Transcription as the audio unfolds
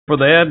for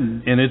that,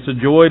 and it's a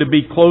joy to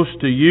be close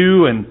to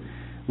you, and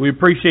we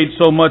appreciate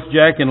so much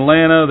Jack and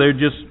Lana. They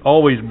just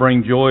always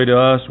bring joy to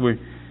us.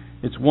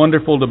 It's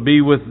wonderful to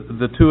be with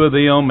the two of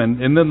them,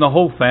 and then the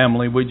whole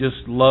family. We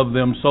just love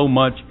them so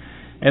much.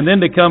 And then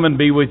to come and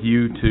be with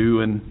you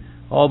too, and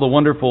all the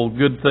wonderful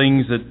good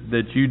things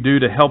that you do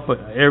to help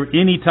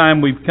any time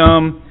we've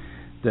come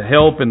to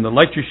help in the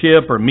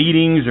lectureship or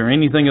meetings or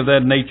anything of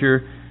that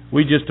nature.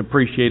 We just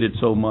appreciate it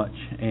so much.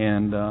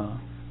 And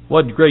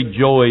what great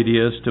joy it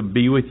is to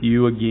be with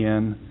you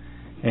again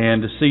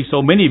and to see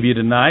so many of you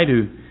tonight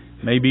who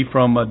maybe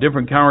from a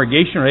different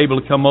congregation are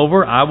able to come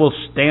over. I will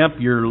stamp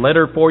your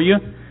letter for you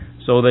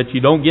so that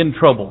you don't get in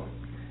trouble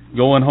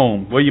going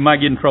home. Well, you might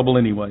get in trouble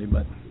anyway,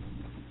 but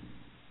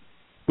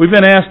we've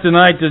been asked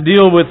tonight to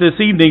deal with this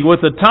evening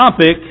with the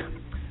topic,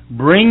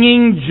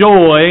 bringing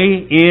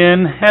joy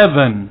in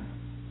heaven.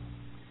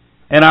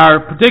 And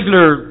our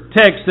particular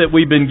text that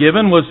we've been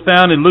given was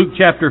found in Luke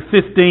chapter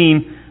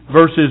 15,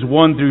 verses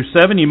 1 through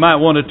 7. You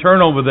might want to turn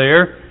over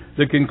there.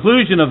 The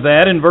conclusion of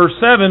that in verse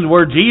 7,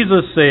 where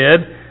Jesus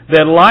said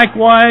that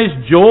likewise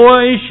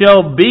joy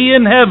shall be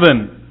in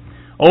heaven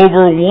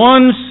over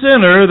one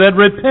sinner that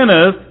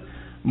repenteth,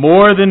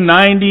 more than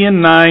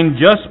 99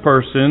 just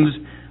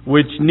persons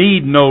which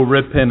need no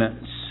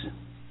repentance.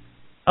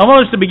 I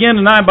want us to begin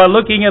tonight by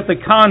looking at the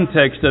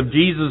context of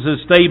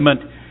Jesus'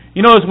 statement.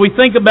 You know, as we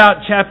think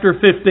about chapter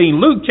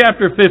 15, Luke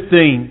chapter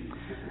 15,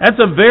 that's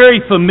a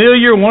very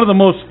familiar, one of the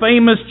most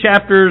famous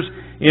chapters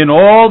in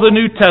all the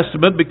New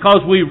Testament,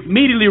 because we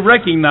immediately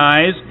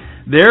recognize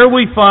there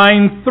we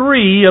find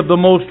three of the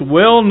most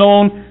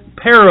well-known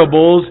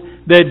parables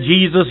that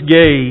Jesus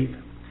gave.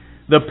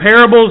 The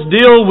parables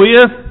deal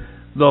with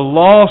the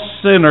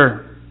lost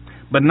sinner.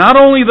 But not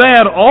only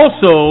that,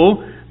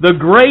 also the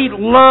great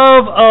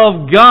love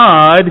of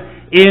God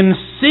in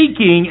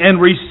seeking and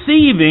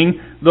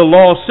receiving the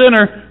lost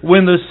sinner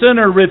when the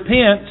sinner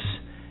repents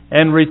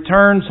and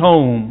returns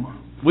home.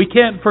 We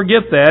can't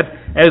forget that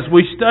as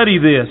we study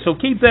this. So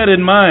keep that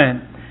in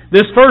mind.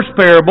 This first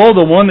parable,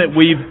 the one that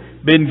we've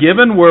been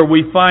given, where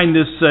we find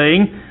this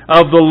saying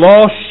of the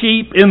lost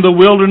sheep in the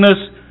wilderness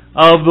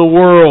of the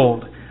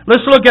world.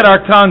 Let's look at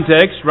our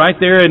context right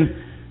there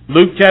in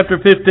Luke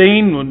chapter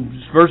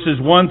 15, verses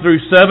 1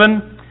 through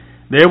 7.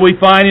 There we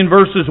find in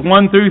verses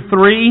 1 through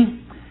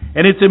 3,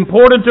 and it's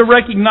important to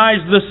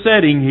recognize the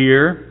setting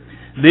here.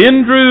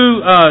 Then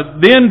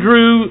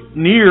drew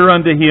near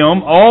unto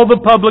him all the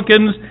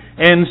publicans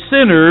and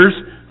sinners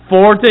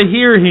for to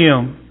hear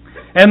him.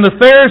 And the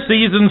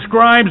Pharisees and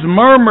scribes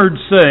murmured,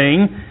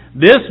 saying,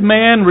 This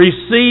man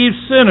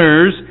receives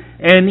sinners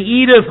and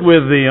eateth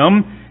with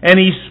them. And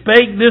he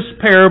spake this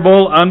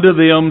parable unto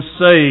them,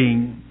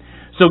 saying.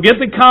 So get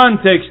the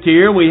context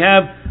here. We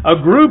have a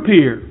group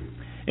here.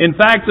 In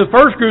fact, the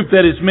first group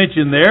that is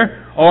mentioned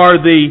there are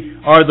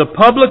the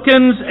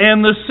publicans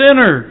and the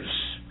sinners.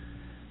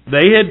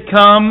 They had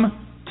come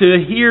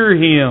to hear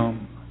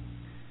him.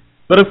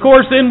 But of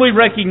course, then we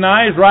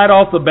recognize right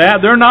off the bat,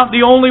 they're not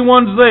the only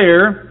ones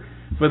there.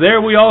 For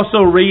there we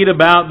also read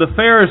about the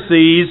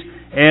Pharisees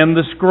and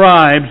the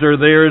scribes are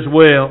there as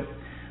well.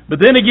 But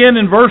then again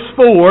in verse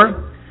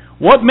 4,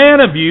 What man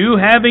of you,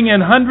 having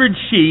 100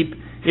 sheep,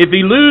 if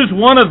he lose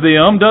one of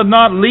them, does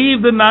not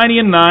leave the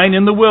 99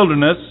 in the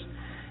wilderness,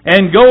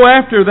 and go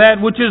after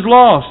that which is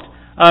lost,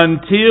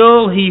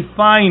 until he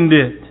find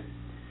it?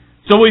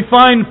 So we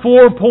find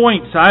 4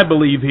 points, I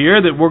believe,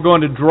 here that we're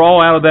going to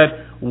draw out of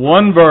that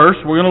one verse.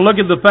 We're going to look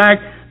at the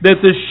fact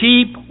that the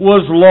sheep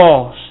was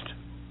lost.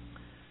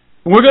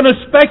 We're going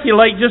to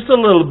speculate just a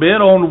little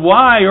bit on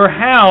why or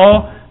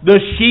how the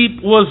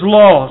sheep was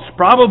lost,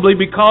 probably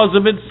because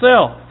of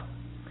itself.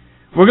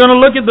 We're going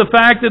to look at the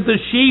fact that the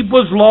sheep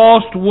was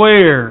lost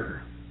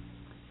where?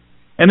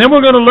 And then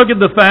we're going to look at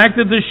the fact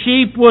that the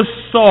sheep was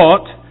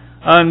sought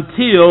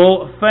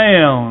until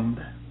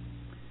found.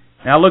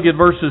 Now look at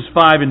verses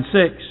 5 and 6.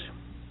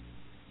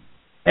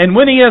 And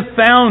when he hath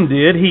found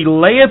it, he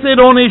layeth it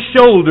on his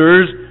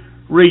shoulders,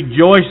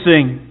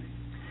 rejoicing.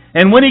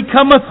 And when he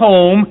cometh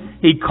home,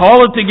 he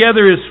calleth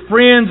together his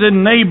friends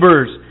and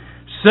neighbors,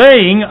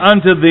 saying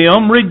unto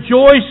them,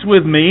 Rejoice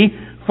with me,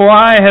 for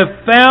I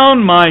have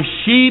found my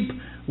sheep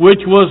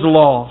which was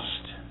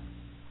lost.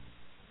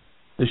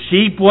 The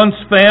sheep once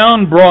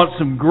found brought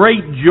some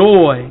great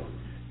joy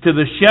to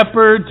the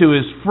shepherd, to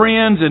his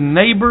friends and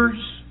neighbors.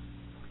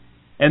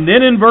 And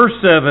then in verse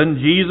 7,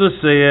 Jesus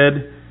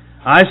said,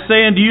 I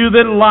say unto you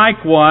that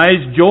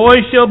likewise joy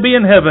shall be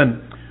in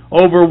heaven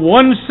over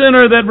one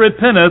sinner that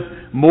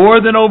repenteth, more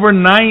than over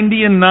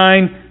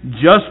 99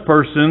 just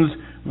persons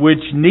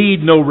which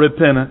need no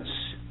repentance.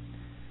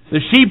 The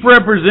sheep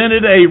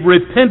represented a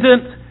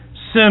repentant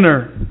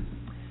sinner.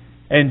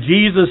 And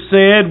Jesus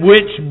said,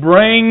 which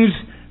brings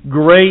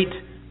great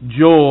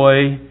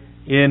joy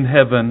in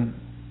heaven.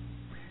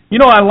 You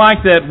know, I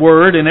like that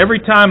word, and every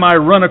time I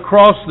run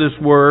across this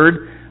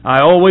word,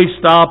 I always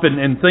stop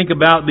and think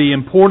about the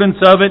importance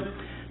of it.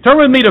 Turn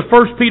with me to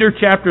 1 Peter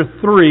chapter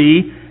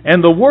 3,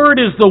 and the word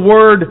is the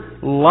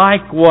word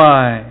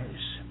likewise.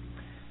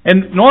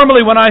 And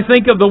normally when I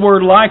think of the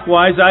word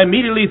likewise, I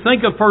immediately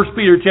think of 1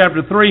 Peter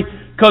chapter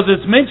 3 because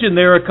it's mentioned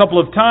there a couple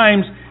of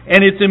times,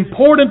 and it's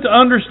important to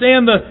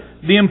understand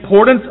the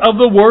importance of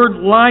the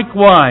word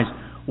likewise.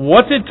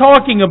 What's it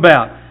talking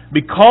about?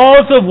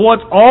 Because of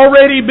what's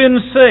already been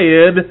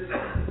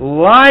said,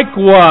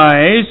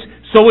 likewise,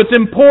 so it's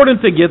important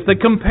to get the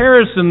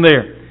comparison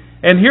there.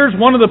 And here's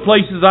one of the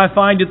places I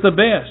find it the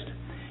best.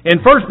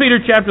 In 1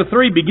 Peter chapter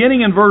 3,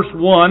 beginning in verse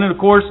 1, and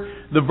of course,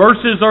 the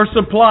verses are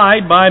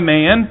supplied by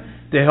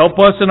man to help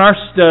us in our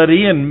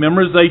study and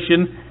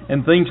memorization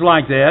and things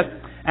like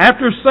that.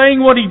 After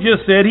saying what he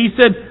just said, he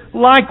said,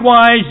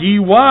 likewise, ye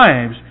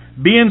wives,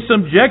 be in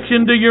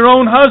subjection to your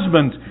own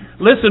husbands.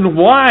 Listen,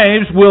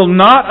 wives will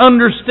not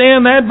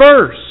understand that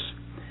verse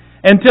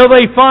until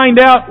they find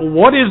out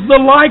what is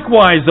the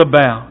likewise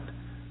about.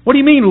 What do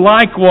you mean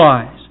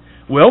likewise?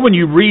 Well, when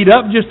you read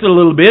up just a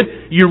little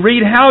bit, you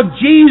read how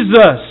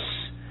Jesus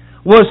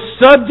was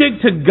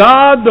subject to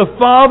God the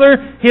Father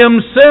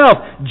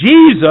Himself.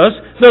 Jesus,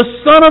 the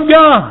Son of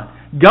God.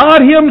 God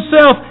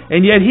Himself.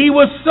 And yet He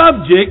was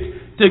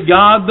subject to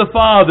God the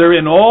Father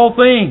in all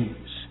things.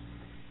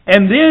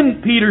 And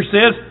then Peter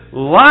says,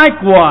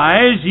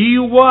 likewise, ye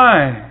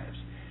wives.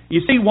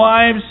 You see,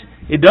 wives,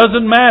 it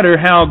doesn't matter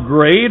how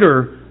great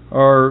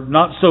or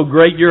not so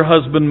great your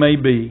husband may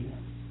be.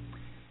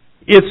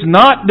 It's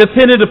not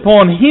dependent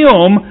upon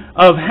him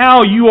of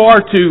how you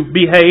are to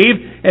behave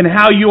and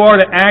how you are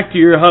to act to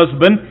your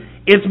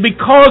husband. It's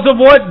because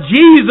of what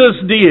Jesus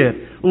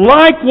did.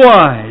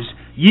 Likewise,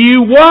 ye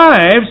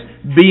wives,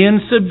 be in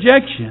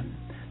subjection.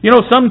 You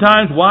know,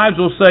 sometimes wives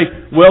will say,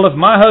 well, if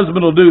my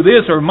husband will do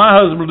this or my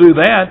husband will do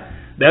that,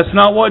 that's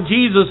not what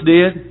Jesus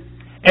did.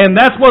 And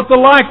that's what the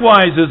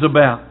likewise is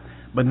about.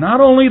 But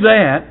not only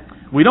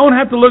that, we don't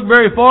have to look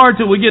very far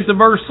till we get to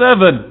verse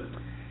 7.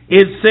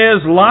 It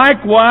says,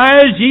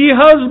 likewise, ye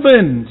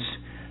husbands,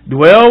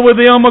 dwell with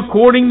them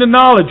according to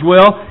knowledge.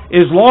 Well,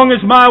 as long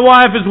as my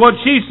wife is what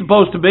she's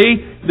supposed to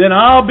be, then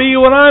I'll be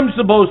what I'm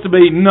supposed to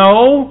be.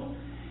 No,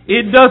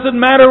 it doesn't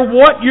matter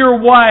what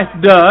your wife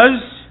does.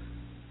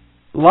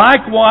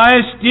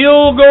 Likewise,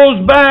 still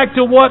goes back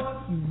to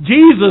what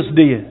Jesus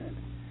did.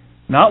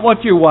 Not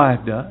what your wife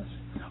does,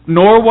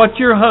 nor what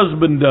your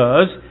husband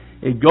does.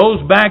 It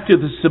goes back to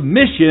the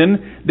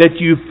submission that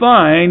you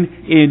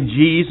find in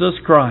Jesus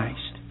Christ.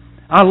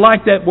 I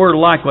like that word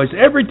likewise.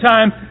 Every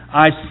time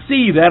I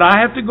see that,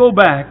 I have to go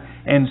back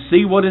and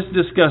see what it's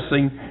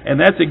discussing.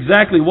 And that's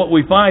exactly what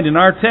we find in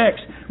our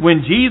text.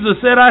 When Jesus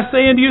said, I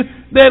say unto you,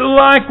 that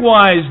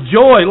likewise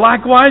joy.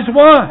 Likewise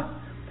what?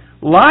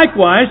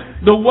 Likewise,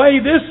 the way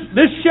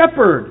this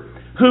shepherd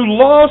who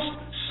lost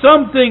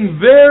something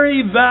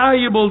very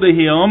valuable to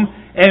him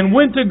and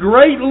went to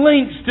great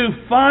lengths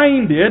to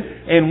find it,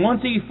 and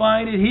once he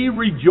find it, he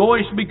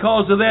rejoiced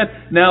because of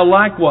that. Now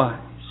likewise,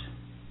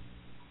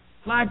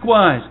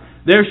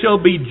 there shall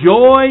be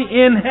joy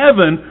in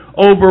heaven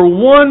over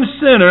one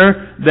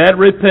sinner that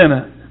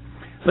repenteth.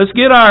 Let's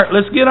get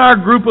our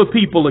group of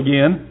people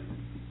again,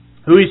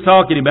 who he's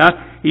talking about.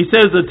 He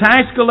says the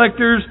tax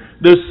collectors,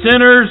 the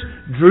sinners,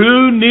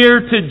 drew near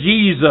to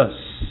Jesus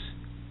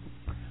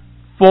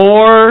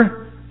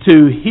for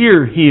to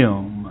hear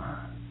Him.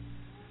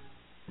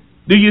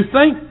 Do you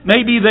think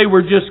maybe they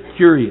were just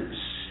curious?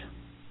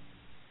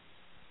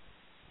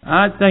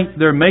 I think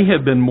there may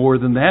have been more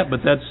than that,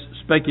 but that's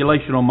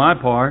speculation on my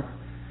part.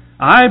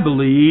 I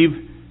believe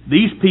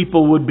these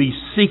people would be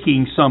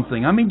seeking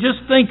something. I mean,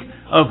 just think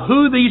of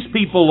who these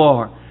people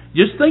are.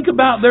 Just think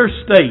about their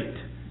state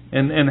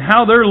and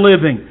how they're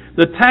living.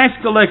 The tax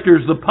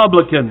collectors, the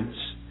publicans.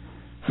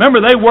 Remember,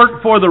 they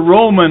worked for the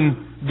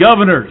Roman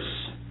governors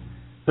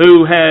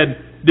who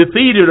had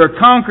defeated or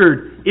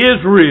conquered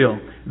Israel.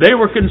 They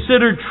were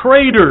considered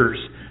traitors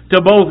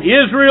to both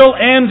Israel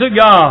and to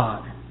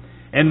God.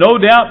 And no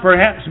doubt,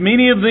 perhaps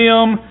many of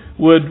them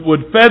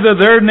would feather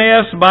their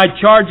nest by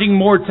charging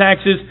more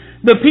taxes.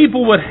 The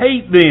people would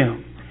hate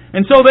them.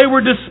 And so they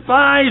were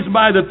despised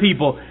by the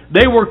people.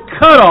 They were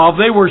cut off.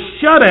 They were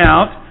shut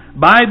out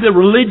by the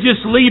religious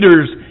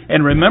leaders.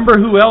 And remember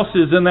who else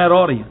is in that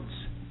audience?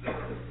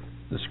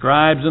 The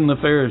scribes and the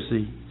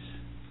Pharisees.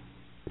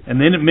 And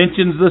then it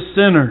mentions the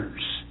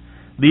sinners,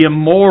 the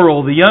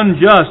immoral, the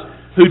unjust,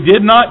 who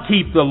did not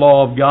keep the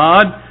law of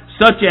God,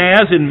 such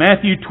as in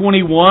Matthew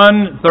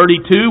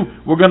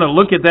 21:32. We're going to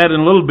look at that in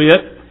a little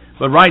bit.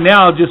 But right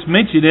now I'll just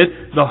mention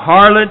it. The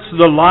harlots,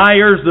 the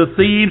liars, the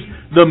thieves,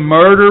 the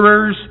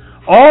murderers,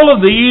 all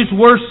of these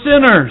were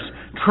sinners,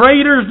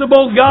 traitors to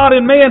both God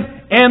and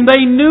man, and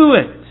they knew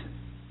it.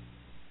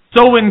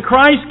 So when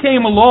Christ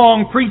came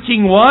along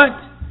preaching what?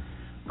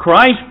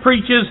 Christ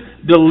preaches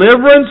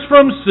deliverance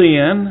from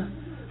sin,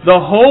 the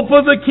hope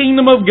of the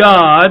kingdom of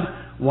God.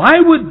 Why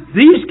would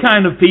these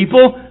kind of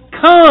people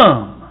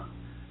come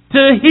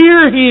to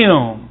hear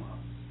Him?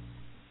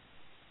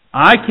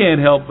 I can't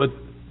help but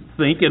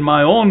think in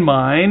my own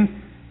mind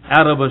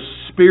out of a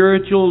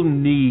spiritual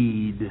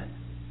need.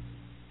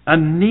 A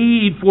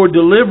need for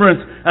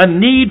deliverance, a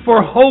need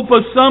for hope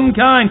of some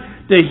kind,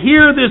 to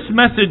hear this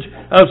message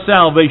of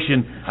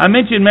salvation. I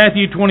mentioned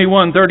Matthew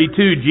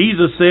 21:32.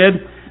 Jesus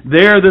said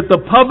there that the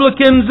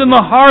publicans and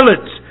the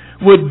harlots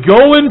would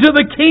go into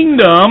the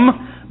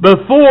kingdom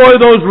before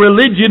those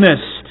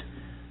religionists,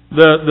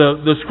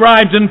 the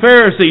scribes and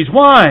Pharisees.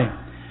 Why?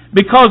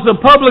 Because the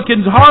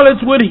publicans,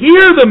 harlots would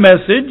hear the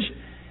message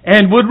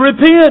and would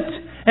repent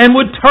and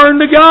would turn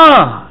to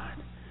God.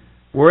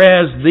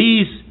 Whereas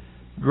these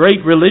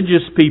great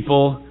religious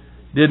people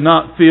did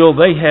not feel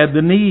they had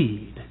the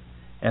need,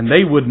 and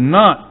they would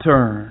not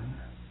turn.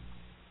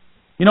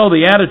 You know,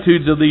 the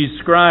attitudes of these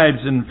scribes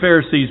and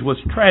Pharisees was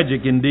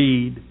tragic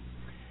indeed.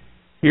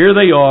 Here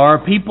they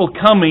are, people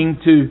come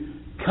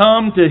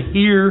to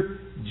hear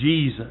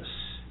Jesus.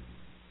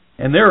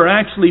 And there are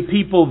actually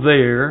people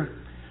there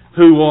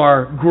who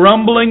are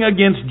grumbling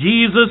against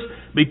Jesus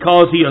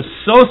because He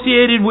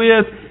associated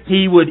with,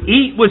 He would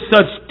eat with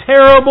such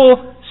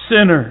terrible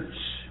sinners.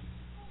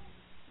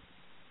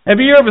 Have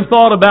you ever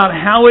thought about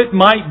how it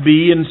might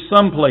be in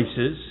some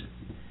places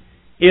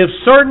if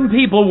certain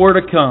people were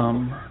to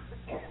come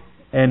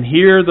and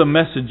hear the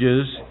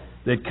messages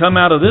that come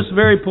out of this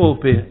very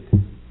pulpit,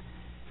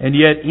 and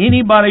yet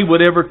anybody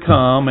would ever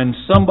come and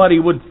somebody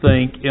would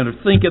think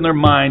in their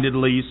mind at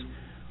least,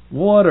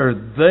 what are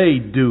they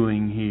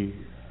doing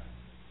here?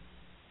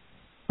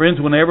 Friends,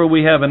 whenever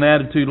we have an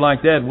attitude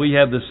like that, we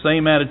have the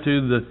same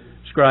attitude the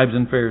scribes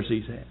and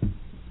Pharisees had.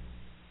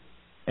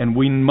 And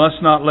we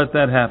must not let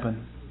that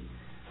happen.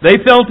 They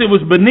felt it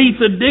was beneath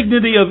the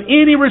dignity of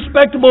any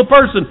respectable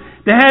person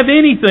to have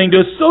anything,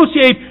 to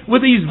associate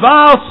with these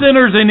vile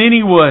sinners in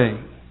any way.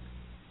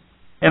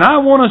 And I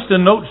want us to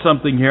note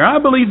something here. I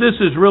believe this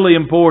is really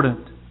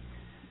important.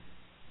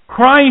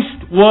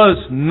 Christ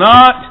was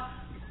not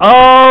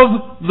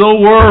of the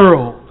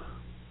world,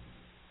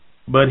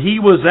 but He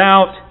was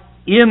out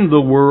in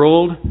the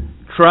world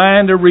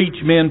trying to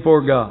reach men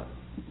for God.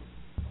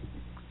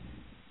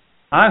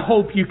 I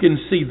hope you can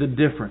see the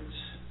difference.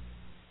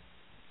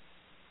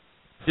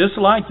 Just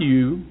like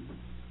you,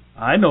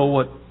 I know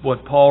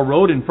what Paul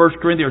wrote in 1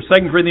 Corinthians or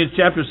 2 Corinthians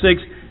chapter 6,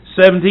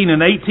 17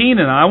 and 18,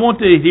 and I want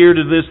to adhere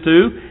to this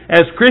too.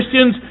 As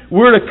Christians,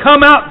 we're to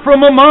come out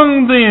from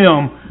among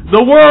them,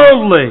 the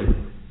worldly.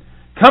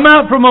 Come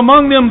out from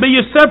among them, be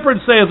ye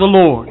separate, saith the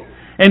Lord,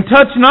 and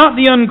touch not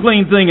the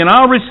unclean thing, and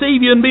I'll receive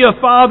you and be a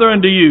father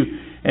unto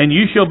you, and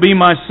you shall be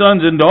my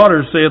sons and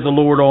daughters, saith the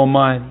Lord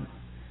Almighty.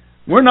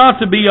 We're not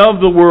to be of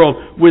the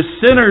world, with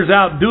sinners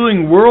out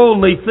doing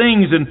worldly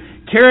things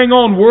and carrying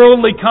on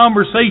worldly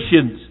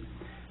conversations.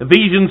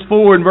 Ephesians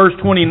 4 and verse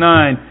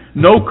 29.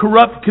 No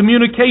corrupt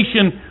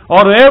communication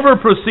ought to ever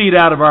proceed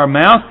out of our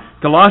mouth.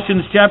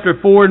 Colossians chapter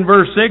 4 and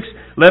verse 6.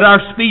 Let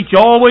our speech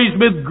always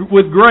be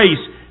with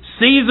grace,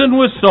 seasoned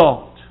with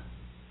salt.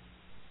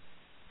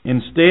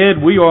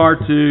 Instead, we are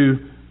to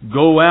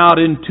go out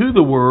into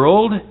the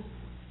world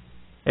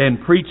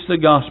and preach the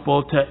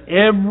gospel to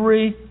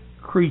every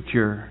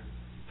creature,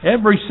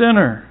 every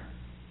sinner.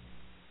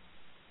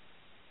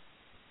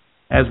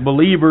 As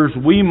believers,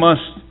 we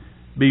must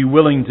be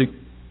willing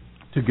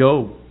to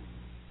go.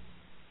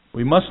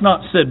 We must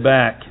not sit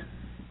back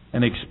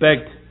and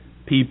expect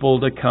people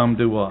to come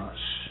to us.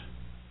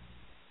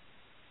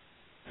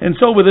 And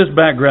so with this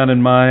background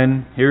in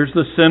mind, here's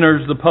the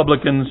sinners, the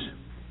publicans,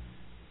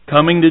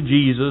 coming to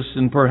Jesus,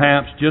 and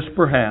perhaps, just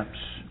perhaps,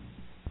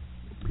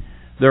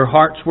 their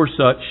hearts were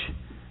such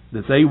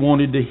that they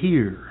wanted to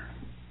hear,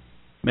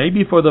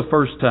 maybe for the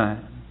first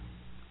time.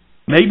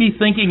 Maybe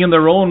thinking in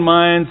their own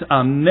minds,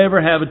 I'll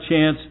never have a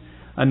chance,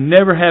 I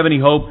never have any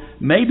hope.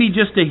 Maybe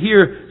just to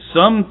hear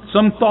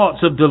some thoughts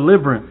of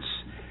deliverance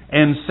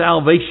and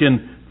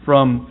salvation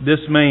from this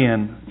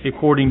man,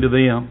 according to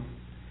them.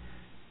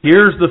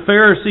 Here's the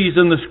Pharisees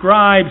and the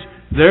scribes.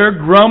 They're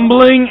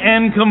grumbling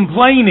and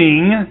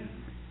complaining,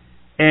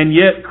 and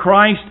yet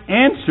Christ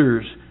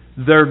answers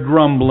their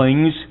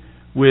grumblings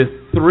with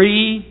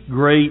three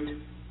great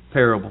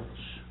parables.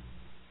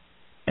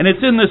 And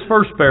it's in this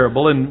first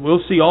parable, and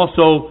we'll see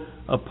also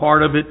a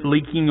part of it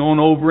leaking on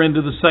over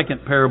into the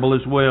second parable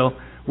as well,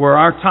 where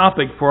our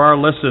topic for our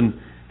lesson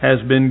has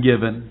been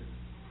given.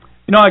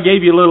 You know, I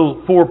gave you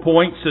 4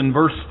 points in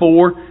verse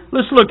 4.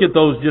 Let's look at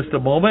those just a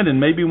moment, and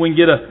maybe we can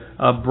get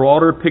a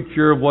broader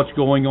picture of what's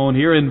going on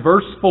here. In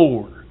verse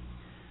 4,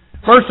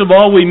 first of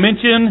all, we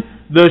mentioned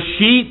the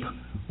sheep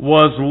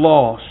was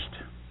lost.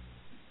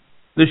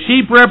 The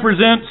sheep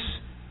represents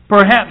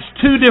perhaps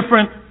two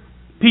different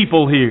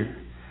people here.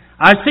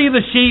 I see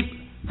the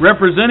sheep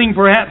representing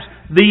perhaps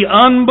the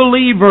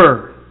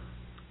unbeliever.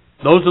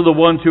 Those are the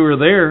ones who are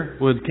there,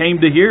 who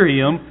came to hear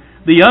Him.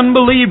 The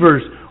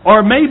unbelievers.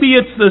 Or maybe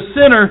it's the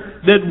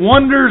sinner that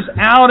wanders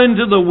out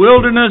into the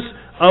wilderness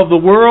of the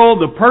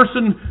world, the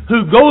person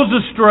who goes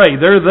astray.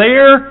 They're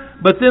there,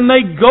 but then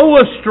they go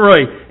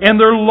astray, and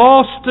they're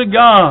lost to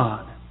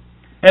God.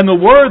 And the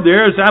word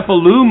there is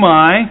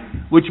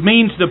apolumai, which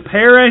means to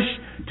perish,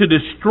 to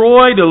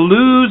destroy, to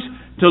lose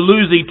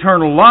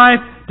eternal life,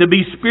 to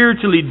be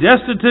spiritually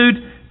destitute,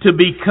 to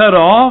be cut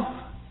off.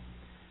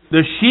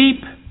 The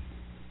sheep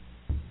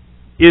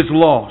is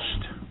lost.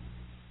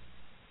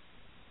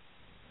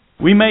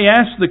 We may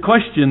ask the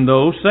question,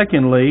 though,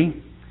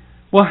 secondly,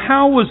 well,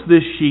 how was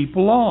this sheep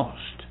lost?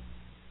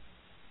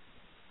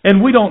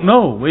 And we don't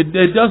know. It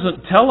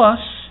doesn't tell us.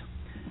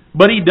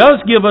 But He does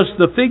give us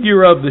the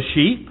figure of the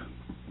sheep.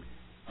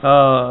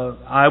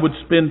 I would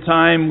spend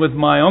time with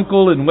my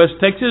uncle in West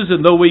Texas,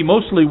 and though we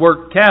mostly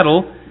worked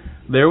cattle,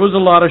 there was a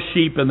lot of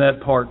sheep in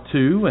that part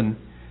too. And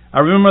I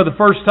remember the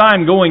first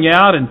time going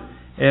out,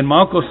 and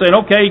my uncle said,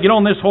 "Okay, get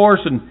on this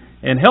horse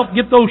and help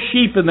get those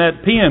sheep in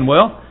that pen."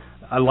 Well,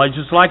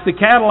 just like the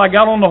cattle, I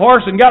got on the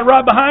horse and got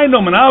right behind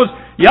them, and I was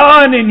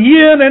yawing and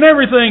yin and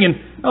everything, and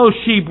those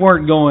sheep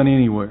weren't going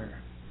anywhere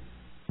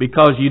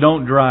because you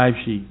don't drive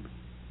sheep.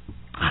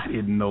 I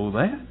didn't know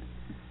that.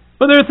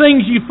 But there are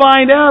things you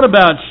find out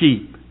about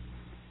sheep,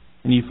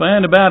 and you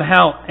find about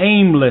how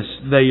aimless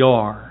they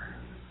are.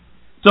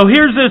 So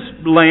here's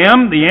this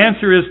lamb. The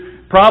answer is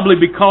probably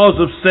because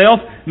of self.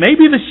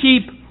 Maybe the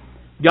sheep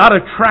got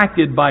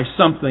attracted by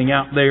something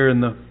out there in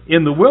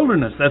the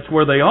wilderness. That's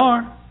where they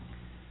are.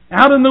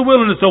 Out in the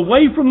wilderness,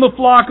 away from the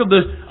flock of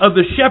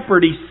the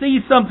shepherd, he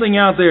sees something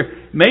out there.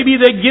 Maybe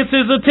that gets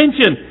his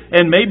attention,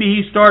 and maybe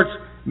he starts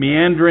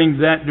meandering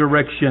that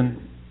direction.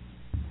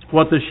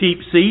 What the sheep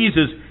sees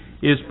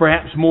is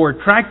perhaps more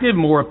attractive,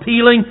 more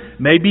appealing,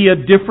 maybe a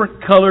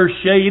different color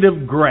shade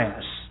of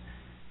grass.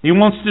 He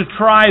wants to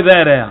try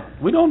that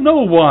out. We don't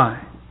know why.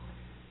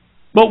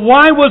 But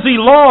why was he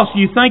lost?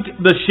 You think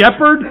the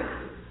shepherd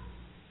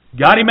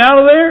got him out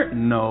of there?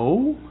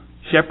 No.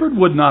 Shepherd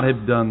would not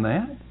have done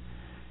that.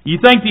 You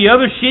think the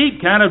other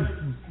sheep kind of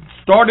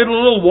started a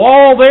little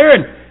wall there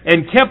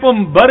and kept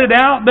them butted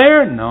out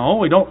there? No,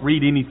 we don't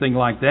read anything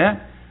like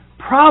that.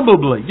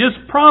 Probably,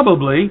 just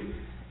probably,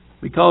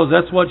 because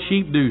that's what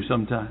sheep do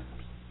sometimes.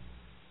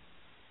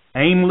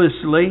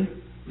 Aimlessly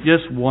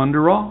just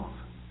wander off.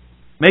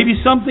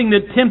 Maybe something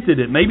that tempted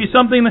it. Maybe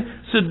something that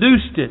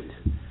seduced it.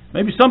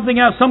 Maybe something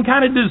else, some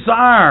kind of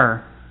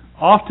desire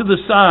off to the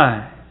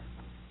side.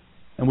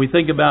 And we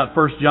think about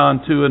 1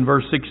 John 2 and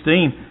verse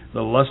 16.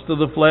 The lust of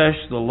the flesh,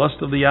 the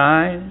lust of the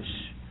eyes.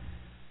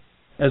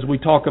 As we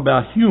talk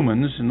about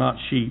humans and not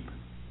sheep.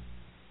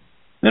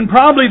 Then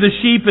probably the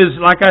sheep is,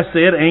 like I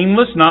said,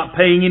 aimless, not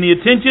paying any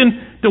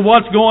attention to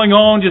what's going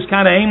on, just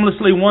kind of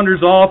aimlessly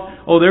wanders off.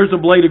 Oh, there's a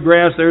blade of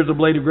grass, there's a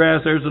blade of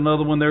grass, there's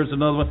another one,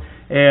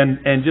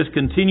 and just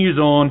continues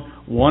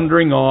on,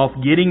 wandering off,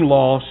 getting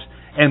lost,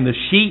 and the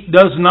sheep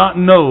does not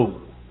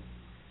know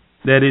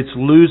that it's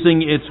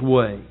losing its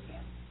way.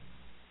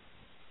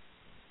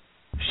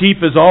 Sheep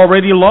is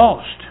already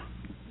lost,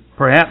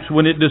 perhaps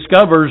when it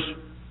discovers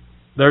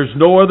there's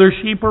no other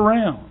sheep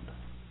around.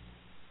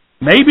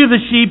 Maybe the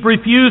sheep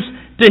refused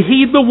to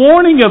heed the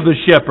warning of the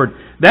shepherd.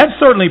 That's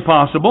certainly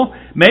possible.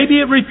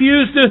 Maybe it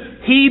refused to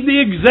heed the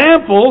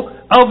example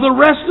of the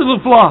rest of the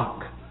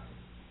flock.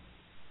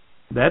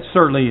 That's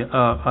certainly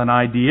an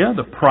idea.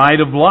 The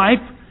pride of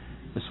life,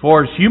 as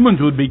far as humans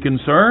would be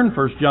concerned,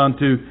 1 John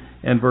 2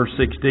 and verse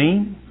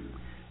 16.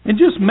 And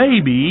just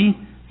maybe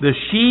the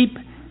sheep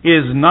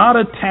is not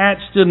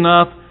attached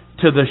enough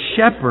to the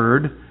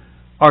shepherd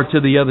or to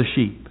the other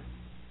sheep.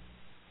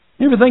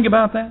 You ever think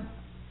about that?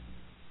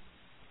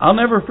 I'll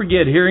never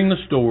forget hearing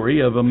the story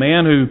of a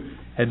man who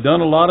had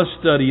done a lot of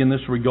study in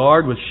this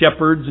regard with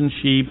shepherds and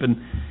sheep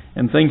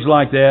and things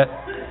like that.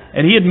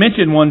 And he had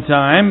mentioned one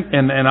time,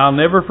 and I'll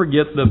never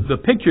forget the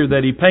picture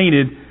that he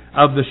painted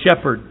of the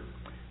shepherd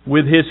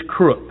with his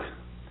crook.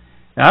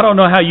 Now, I don't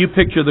know how you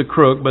picture the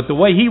crook, but the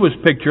way he was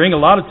picturing, a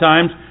lot of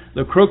times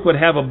the crook would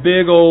have a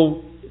big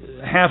old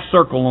half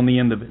circle on the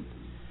end of it.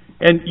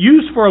 And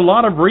used for a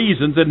lot of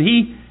reasons, and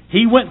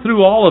he went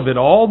through all of it,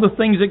 all the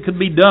things that could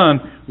be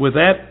done with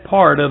that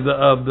part of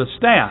the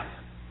staff.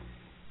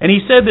 And he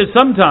said that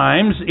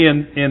sometimes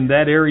in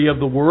that area of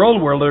the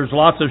world where there's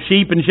lots of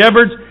sheep and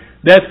shepherds,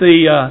 that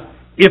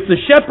if the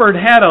shepherd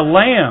had a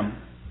lamb,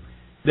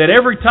 that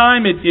every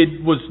time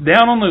it was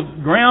down on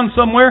the ground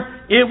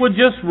somewhere, it would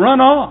just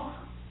run off.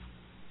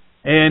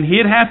 And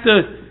he'd have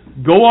to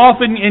go off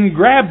and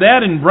grab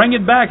that and bring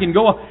it back and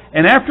go off.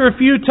 And after a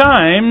few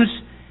times,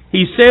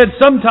 he said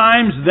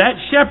sometimes that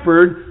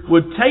shepherd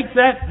would take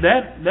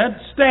that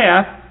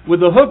staff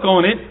with the hook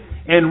on it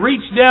and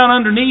reach down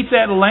underneath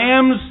that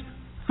lamb's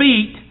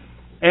feet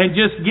and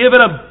just give it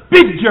a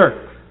big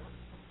jerk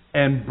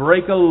and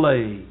break a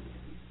leg.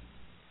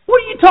 What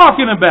are you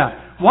talking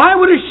about? Why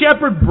would a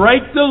shepherd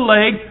break the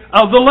leg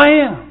of the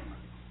lamb?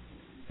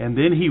 And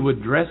then he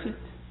would dress it,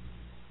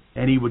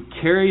 and he would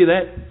carry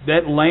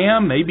that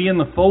lamb, maybe in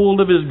the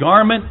fold of his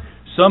garment,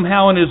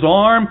 somehow in his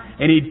arm,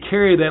 and he'd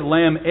carry that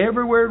lamb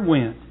everywhere it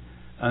went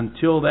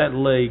until that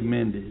leg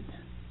mended.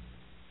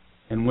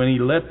 And when he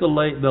let the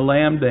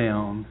lamb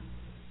down,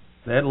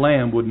 that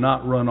lamb would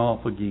not run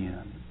off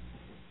again.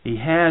 He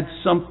had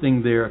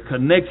something there, a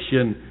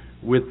connection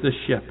with the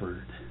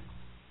shepherd.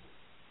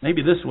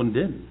 Maybe this one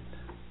didn't.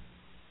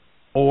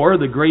 Or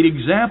the great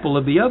example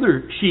of the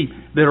other sheep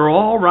that are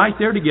all right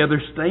there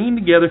together, staying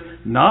together,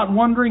 not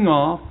wandering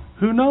off.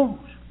 Who knows?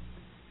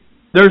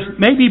 There's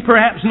maybe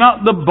perhaps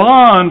not the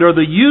bond or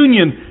the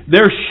union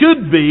there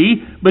should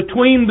be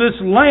between this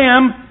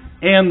lamb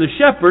and the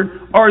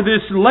shepherd, or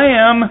this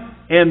lamb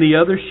and the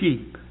other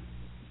sheep?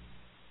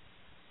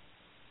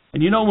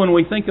 And when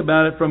we think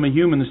about it from a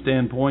human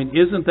standpoint,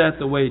 isn't that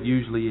the way it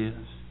usually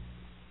is?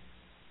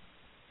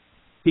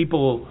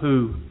 People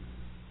who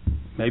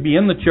may be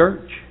in the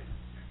church,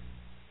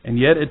 and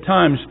yet at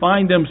times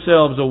find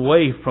themselves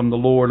away from the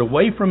Lord,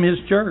 away from His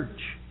church.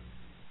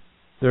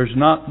 There's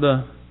not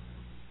the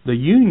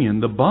union,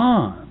 the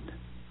bond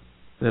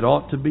that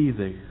ought to be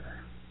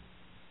there.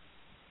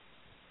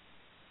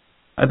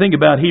 I think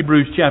about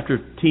Hebrews chapter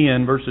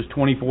 10, verses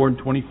 24 and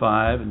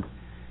 25. And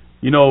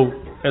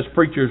as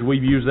preachers,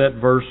 we've used that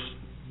verse,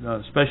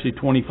 especially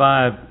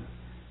 25,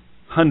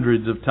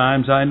 hundreds of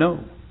times, I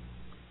know.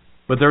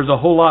 But there's a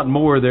whole lot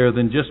more there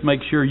than just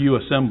make sure you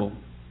assemble.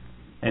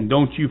 And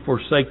don't you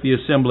forsake the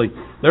assembly.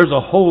 There's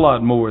a whole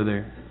lot more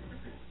there.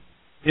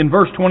 In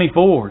verse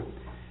 24,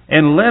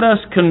 and let us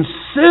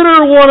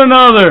consider one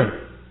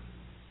another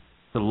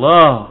to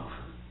love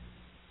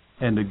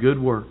and to good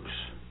works.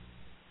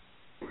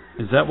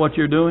 Is that what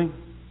you're doing?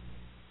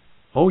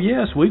 Oh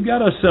yes, we've got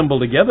to assemble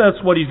together.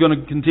 That's what he's going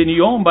to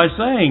continue on by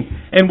saying.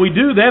 And we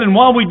do that, and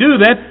while we do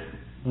that,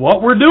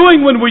 what we're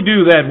doing when we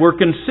do that, we're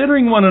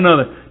considering one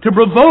another to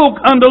provoke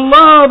unto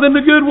love and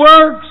to good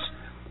works.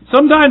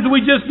 Sometimes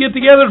we just get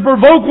together to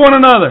provoke one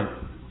another.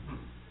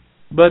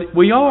 But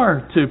we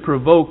are to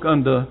provoke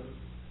unto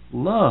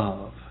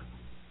love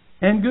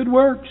and good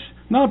works.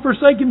 Not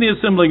forsaking the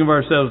assembling of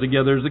ourselves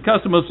together as the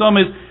custom of some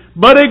is,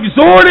 but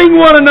exhorting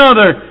one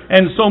another,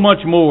 and so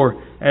much more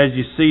as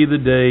you see the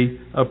day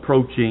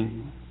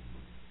approaching.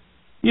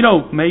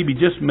 Maybe,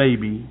 just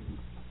maybe,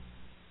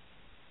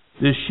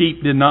 this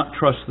sheep did not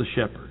trust the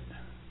shepherd.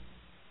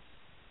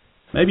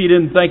 Maybe he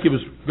didn't think it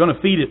was going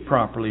to feed it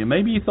properly. And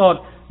maybe he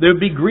thought there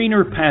would be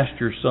greener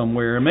pasture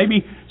somewhere. And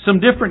maybe some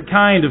different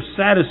kind of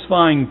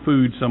satisfying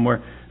food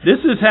somewhere. This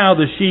is how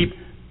the sheep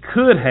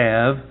could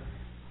have,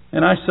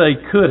 and I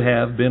say could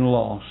have, been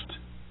lost.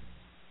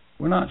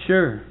 We're not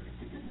sure.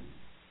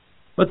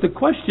 But the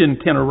question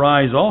can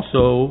arise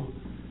also,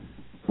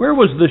 where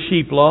was the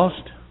sheep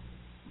lost?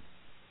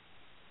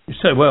 You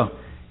say, well,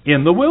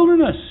 in the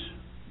wilderness.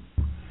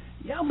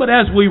 Yeah, but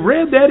as we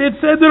read that, it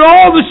said that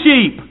all the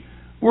sheep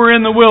were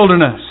in the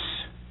wilderness.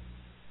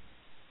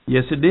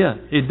 Yes, it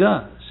did. It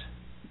does.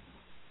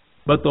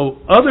 But the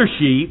other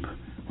sheep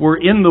were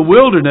in the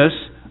wilderness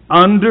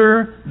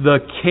under the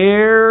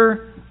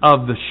care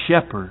of the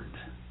shepherd.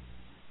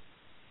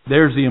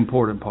 There's the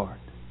important part.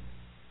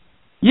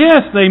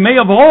 Yes, they may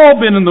have all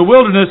been in the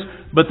wilderness,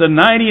 but the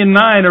 99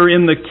 are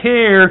in the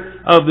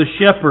care of the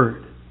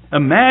shepherd.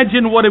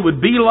 Imagine what it would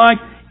be like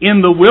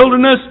in the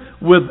wilderness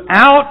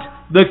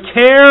without the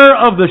care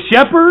of the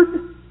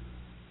shepherd.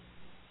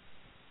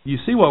 You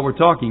see what we're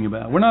talking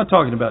about. We're not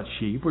talking about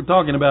sheep. We're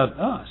talking about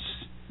us.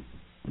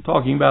 We're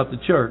talking about the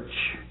church.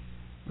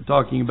 We're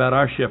talking about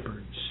our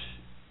shepherds.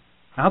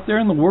 Out there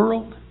in the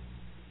world,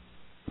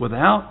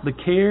 without the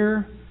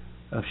care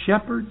of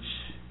shepherds.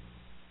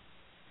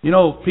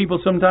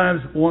 People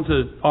sometimes want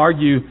to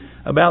argue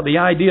about the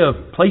idea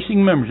of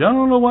placing membership. I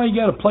don't know why you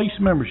got to place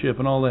membership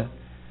and all that.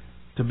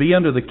 To be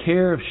under the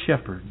care of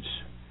shepherds.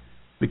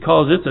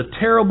 Because it's a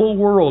terrible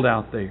world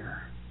out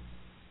there.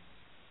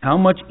 How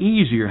much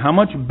easier, how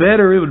much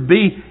better it would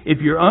be if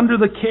you're under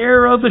the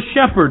care of the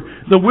shepherd.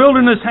 The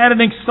wilderness had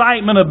an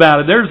excitement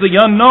about it. There's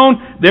the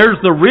unknown, there's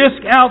the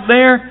risk out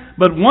there.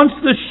 But once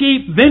the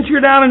sheep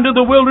ventured out into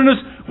the wilderness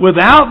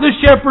without the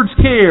shepherd's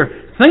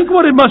care, think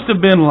what it must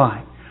have been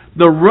like.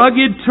 The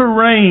rugged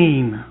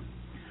terrain,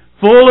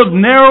 full of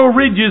narrow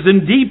ridges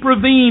and deep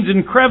ravines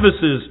and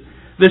crevices.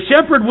 The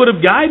shepherd would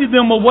have guided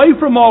them away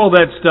from all of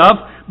that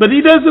stuff, but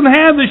he doesn't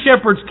have the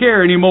shepherd's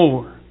care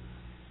anymore.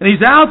 And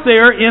he's out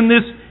there in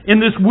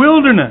this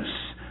wilderness.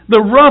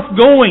 The rough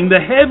going, the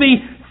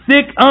heavy,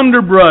 thick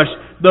underbrush,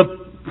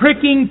 the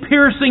pricking,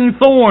 piercing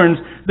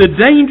thorns, the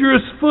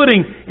dangerous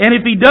footing. And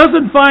if he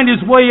doesn't find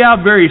his way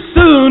out very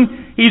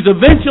soon, he's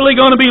eventually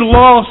going to be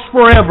lost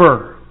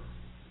forever.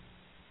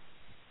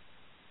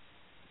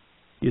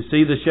 You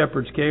see the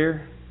shepherd's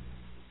care?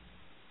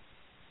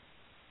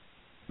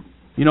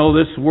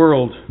 This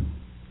world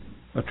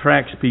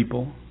attracts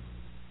people.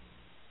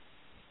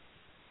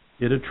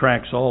 It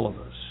attracts all of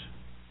us.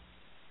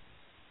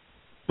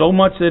 So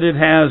much that it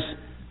has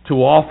to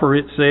offer,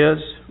 it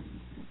says.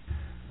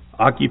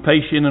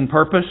 Occupation and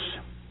purpose,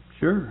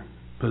 sure.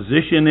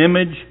 Position,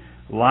 image,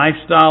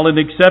 lifestyle and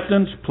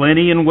acceptance,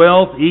 plenty and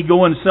wealth,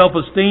 ego and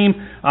self-esteem,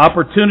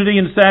 opportunity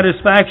and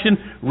satisfaction,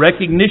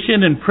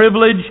 recognition and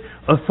privilege,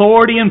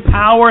 authority and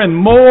power, and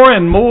more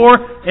and more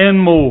and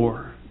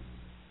more.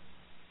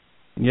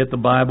 And yet the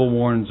Bible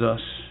warns us,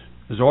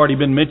 has already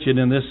been mentioned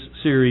in this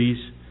series,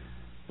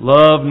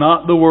 love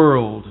not the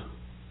world,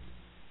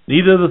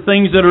 neither the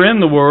things that are in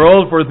the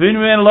world, for if any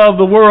man love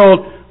the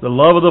world, the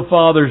love of the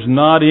Father is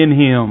not in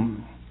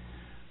him.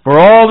 For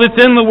all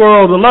that's in the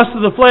world, the lust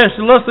of the flesh,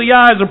 the lust of the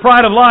eyes, the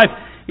pride of life,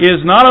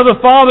 is not of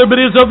the Father, but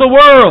is of the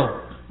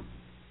world.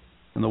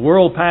 And the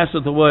world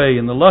passeth away,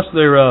 and the lust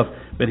thereof,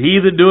 but he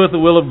that doeth the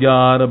will of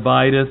God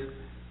abideth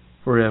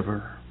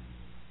forever.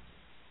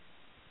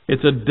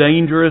 It's a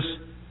dangerous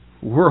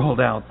world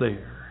out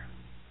there.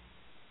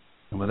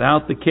 And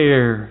without the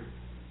care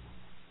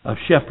of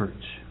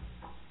shepherds,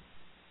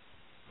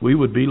 we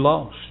would be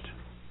lost.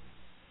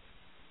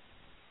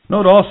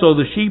 Note also,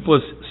 the sheep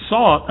was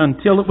sought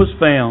until it was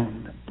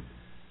found.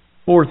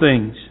 4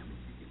 things.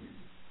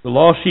 The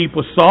lost sheep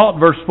was sought,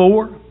 verse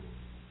 4.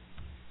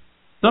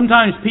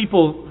 Sometimes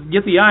people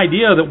get the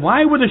idea that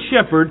why would a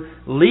shepherd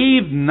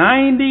leave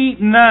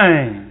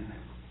 99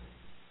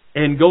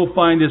 and go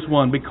find this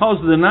one? Because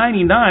the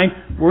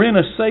 99 were in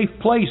a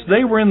safe place.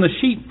 They were in the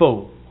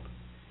sheepfold.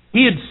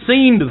 He had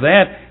seen to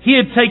that. He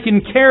had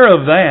taken care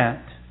of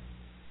that.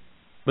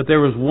 But there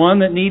was one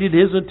that needed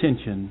his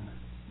attention.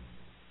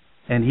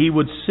 And he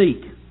would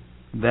seek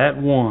that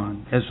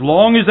one. As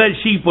long as that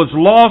sheep was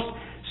lost,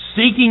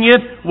 seeking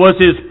it was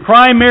his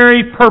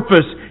primary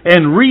purpose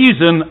and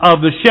reason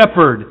of the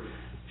shepherd.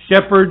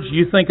 Shepherds,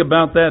 you think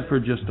about that for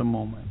just a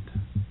moment.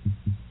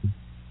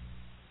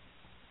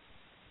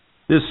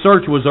 This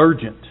search was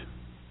urgent.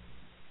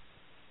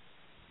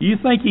 You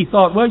think he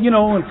thought, well, in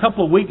a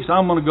couple of weeks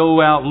I'm going to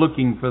go out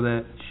looking for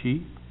that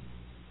sheep?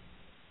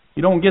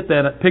 You don't get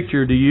that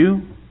picture, do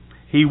you?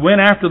 He went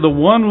after the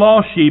one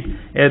lost sheep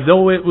as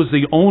though it was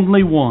the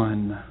only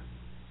one.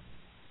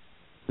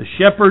 The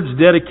shepherd's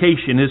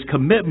dedication, his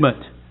commitment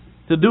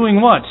to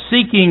doing what?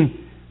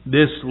 Seeking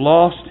this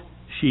lost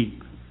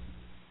sheep.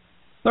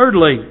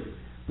 Thirdly,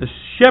 the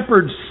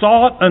shepherd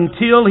sought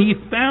until he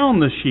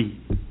found the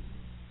sheep.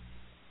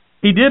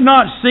 He did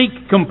not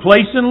seek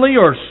complacently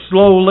or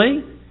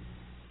slowly.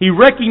 He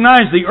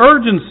recognized the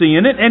urgency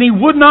in it, and he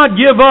would not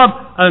give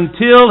up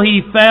until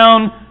he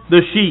found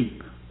the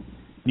sheep.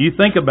 You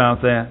think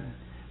about that.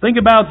 Think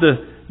about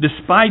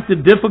despite the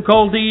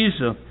difficulties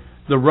of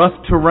the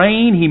rough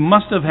terrain he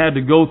must have had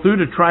to go through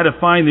to try to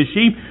find the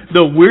sheep,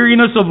 the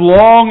weariness of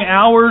long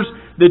hours,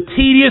 the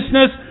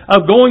tediousness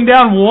of going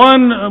down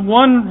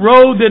one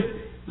road that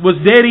was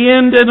dead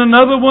end and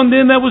another one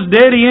then that was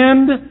dead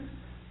end.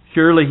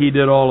 Surely he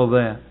did all of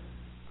that.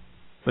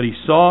 But he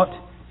sought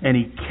and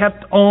he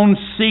kept on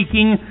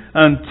seeking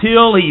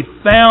until he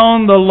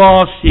found the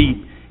lost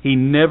sheep. He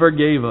never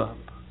gave up.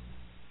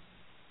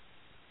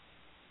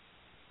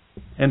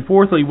 And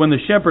fourthly, when the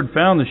shepherd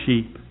found the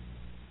sheep,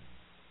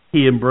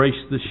 he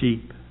embraced the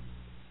sheep.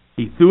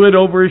 He threw it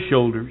over his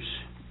shoulders.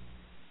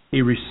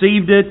 He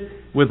received it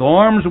with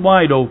arms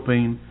wide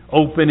open,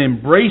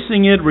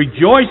 embracing it,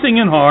 rejoicing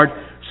in heart,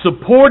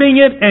 supporting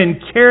it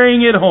and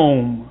carrying it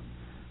home.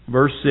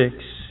 Verse 6.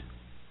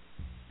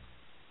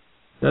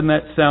 Doesn't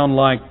that sound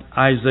like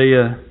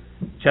Isaiah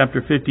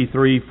chapter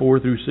 53, 4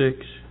 through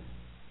 6?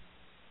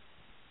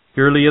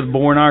 Surely he hath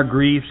borne our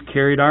griefs,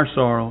 carried our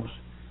sorrows.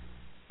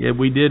 Yet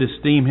we did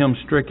esteem him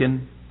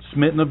stricken,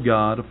 smitten of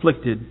God,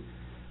 afflicted.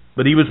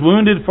 But he was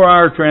wounded for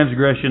our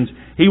transgressions.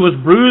 He was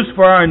bruised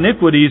for our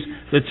iniquities.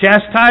 The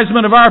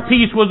chastisement of our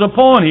peace was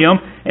upon him,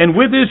 and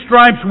with his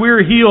stripes we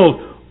are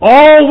healed.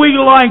 All we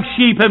like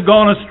sheep have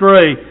gone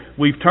astray.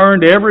 We've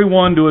turned every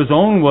one to his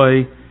own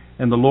way,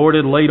 and the Lord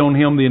had laid on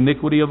him the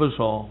iniquity of us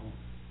all.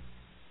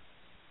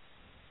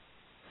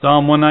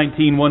 Psalm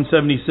 119,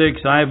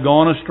 176, I have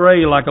gone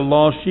astray like a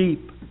lost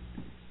sheep.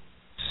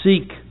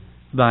 Seek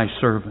thy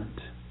servant,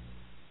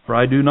 for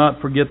I do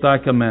not forget thy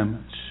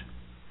commandments.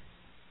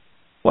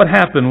 What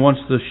happened once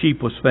the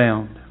sheep was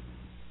found?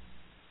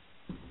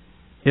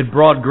 It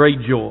brought great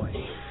joy.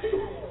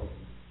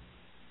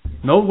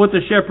 Note what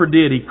the shepherd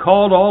did. He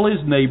called all his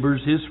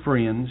neighbors, his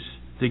friends,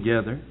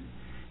 together.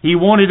 He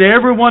wanted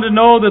everyone to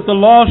know that the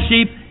lost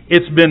sheep,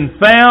 it's been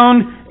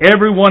found.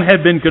 Everyone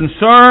had been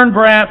concerned,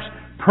 perhaps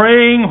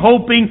praying,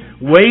 hoping,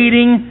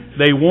 waiting.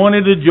 They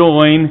wanted to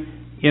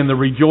join in the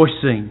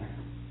rejoicing.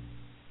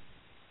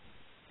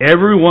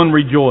 Everyone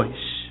rejoiced,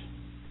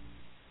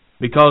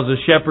 because the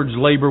shepherd's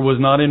labor was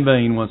not in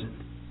vain, was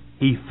it?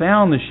 He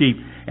found the sheep,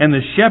 and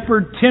the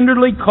shepherd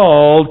tenderly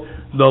called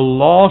the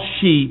lost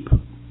sheep,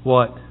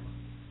 what?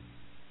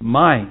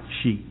 My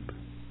sheep.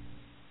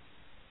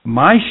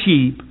 My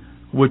sheep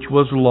which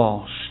was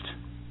lost.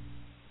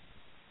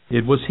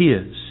 It was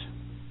his.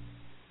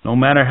 No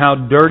matter how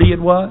dirty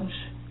it was,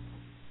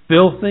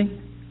 filthy,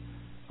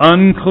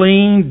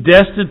 unclean,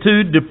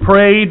 destitute,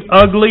 depraved,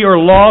 ugly, or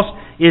lost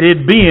it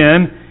had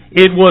been,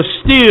 it was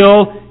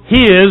still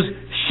his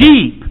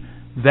sheep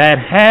that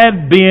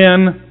had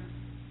been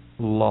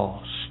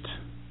lost.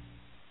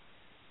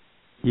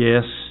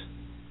 Yes,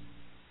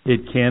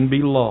 it can be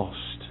lost,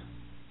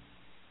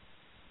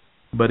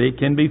 but it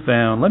can be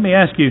found. Let me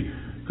ask you,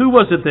 who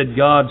was it that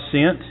God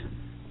sent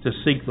to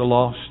seek the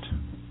lost?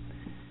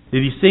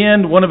 Did he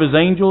send one of his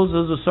angels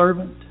as a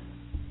servant?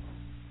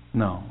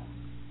 No.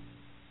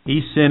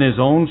 He sent his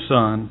own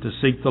Son to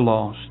seek the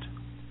lost.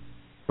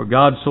 For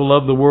God so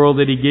loved the world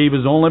that he gave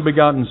his only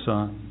begotten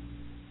Son,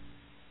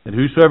 that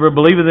whosoever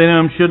believeth in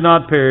him should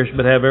not perish,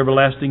 but have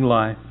everlasting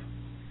life.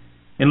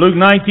 In Luke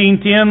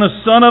 19:10,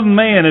 the Son of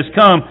Man has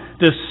come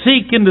to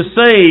seek and to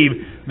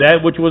save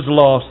that which was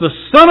lost. The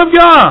Son of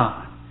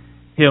God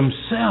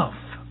himself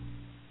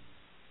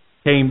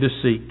came to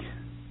seek.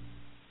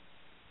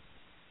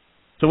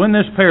 So in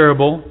this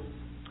parable,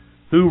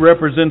 Who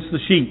represents the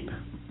sheep?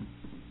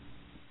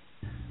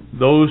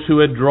 Those who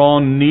had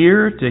drawn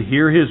near to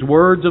hear His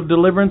words of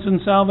deliverance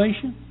and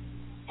salvation?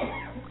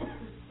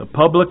 The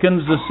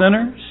publicans, the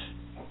sinners?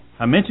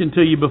 I mentioned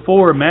to you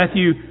before,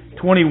 Matthew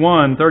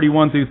 21,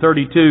 31 through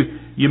 32.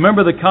 You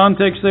remember the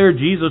context there?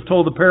 Jesus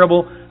told the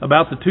parable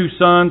about the two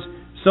sons.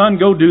 Son,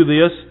 go do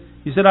this.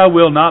 He said, I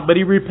will not, but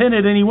he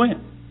repented and he went.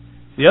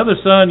 The other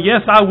son,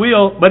 yes, I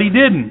will, but he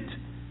didn't.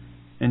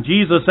 And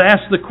Jesus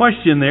asked the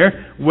question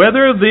there,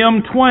 whether of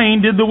them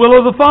twain did the will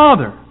of the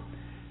Father?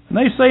 And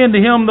they say unto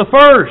him, the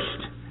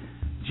first.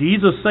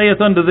 Jesus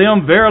saith unto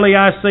them, verily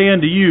I say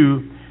unto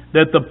you,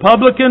 that the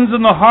publicans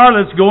and the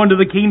harlots go into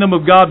the kingdom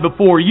of God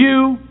before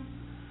you.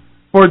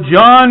 For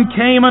John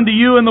came unto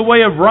you in the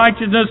way of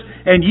righteousness,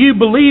 and you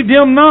believed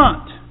him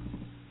not.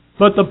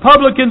 But the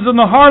publicans and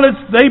the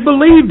harlots, they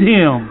believed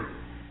him.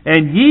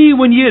 And ye,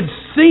 when ye had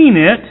seen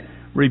it,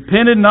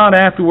 repented not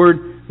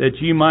afterward,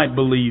 that ye might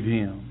believe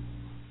him.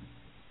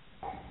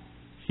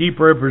 Sheep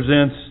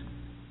represents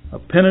a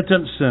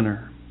penitent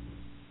sinner.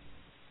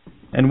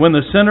 And when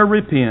the sinner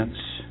repents,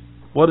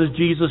 what does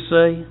Jesus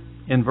say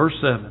in verse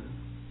 7?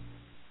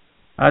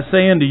 I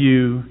say unto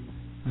you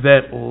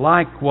that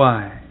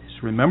likewise,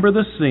 remember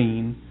the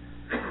scene,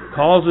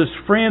 causes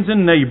friends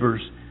and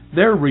neighbors,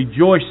 they're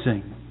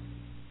rejoicing.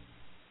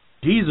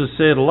 Jesus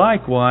said,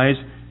 likewise,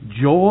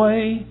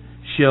 joy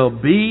shall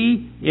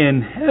be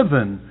in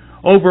heaven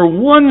over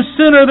one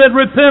sinner that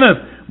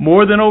repenteth,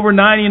 more than over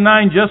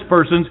 99 just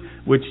persons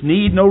which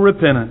need no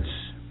repentance.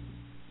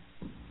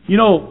 You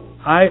know,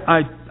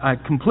 I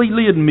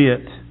completely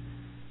admit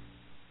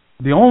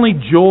the only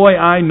joy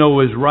I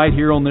know is right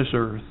here on this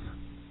earth.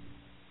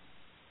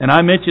 And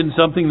I mentioned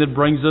something that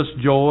brings us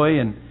joy,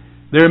 and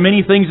there are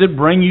many things that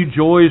bring you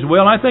joy as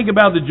well. I think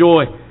about the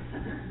joy.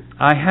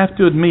 I have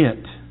to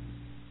admit,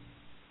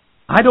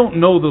 I don't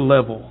know the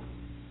level.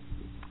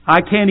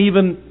 I can't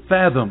even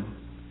fathom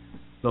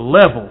the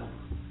level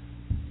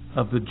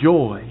of the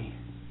joy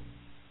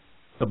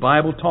the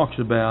Bible talks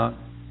about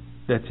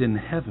that's in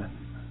heaven.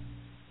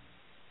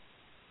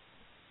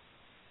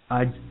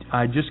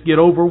 I just get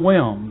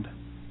overwhelmed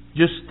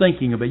just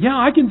thinking about it. Yeah,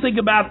 I can think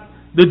about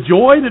the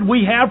joy that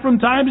we have from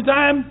time to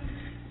time.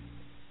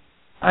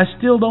 I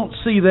still don't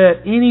see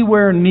that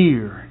anywhere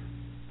near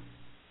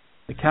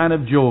the kind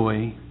of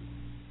joy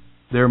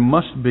there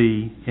must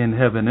be in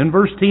heaven. In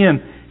verse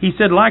 10, he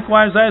said,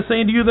 likewise I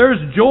say unto you,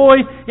 there's joy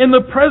in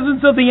the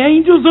presence of the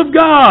angels of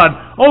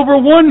God over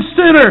one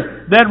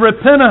sinner that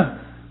repenteth.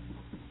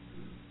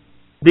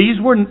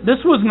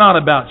 This was not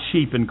about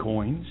sheep and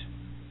coins,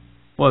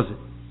 was it?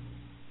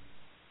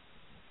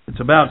 It's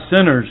about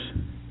sinners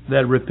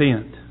that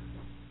repent.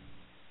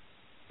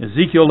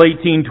 Ezekiel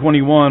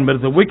 18:21, but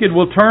if the wicked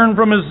will turn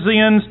from his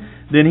sins,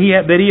 then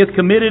that he hath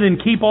committed,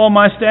 and keep all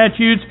my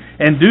statutes,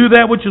 and do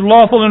that which is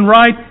lawful and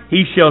right,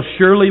 he shall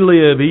surely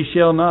live, he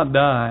shall not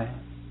die.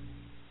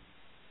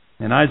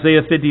 In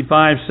Isaiah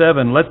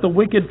 55:7, let the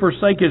wicked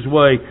forsake his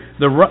way,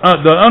 the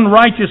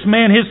unrighteous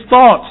man his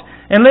thoughts,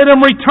 and let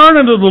him return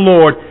unto the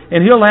Lord,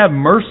 and he'll have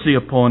mercy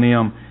upon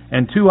him,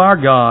 and to our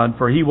God,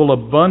 for he will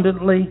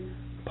abundantly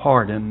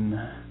pardon.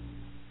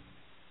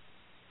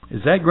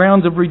 Is that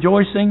grounds of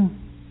rejoicing?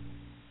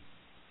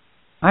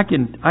 I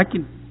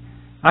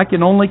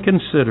can only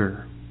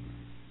consider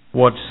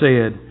what's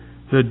said,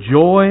 the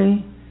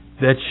joy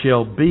that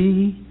shall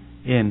be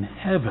in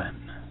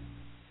heaven.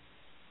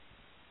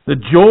 The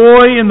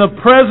joy in the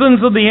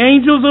presence of the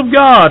angels of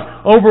God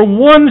over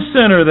one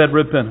sinner that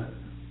repenteth.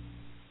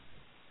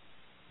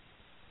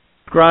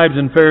 Scribes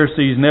and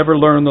Pharisees never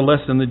learned the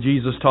lesson that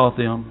Jesus taught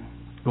them.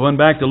 Going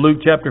back to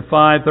Luke chapter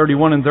 5,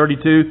 31 and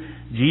 32,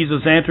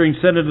 Jesus answering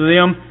said unto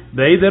them,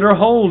 they that are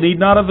whole need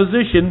not a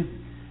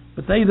physician,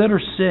 but they that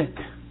are sick.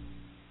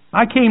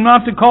 I came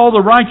not to call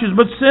the righteous,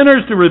 but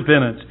sinners to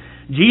repentance.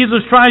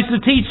 Jesus tries to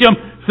teach them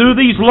through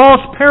these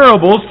lost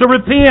parables to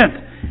repent.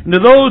 And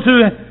to those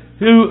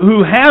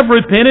who have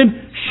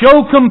repented,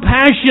 show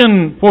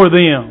compassion for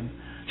them.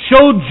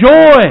 Show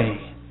joy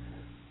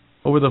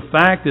over the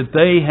fact that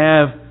they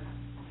have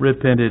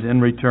repented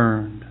and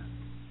returned.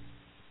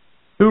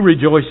 Who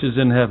rejoices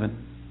in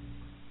heaven?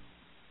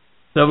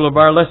 Several of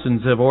our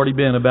lessons have already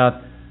been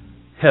about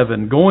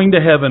heaven, going to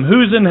heaven.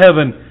 Who's in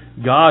heaven?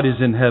 God is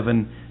in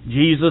heaven.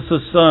 Jesus the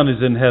Son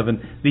is in heaven.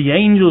 The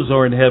angels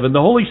are in heaven.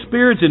 The Holy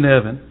Spirit's in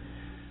heaven.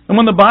 And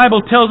when the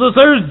Bible tells us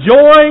there's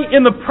joy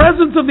in the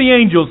presence of the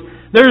angels,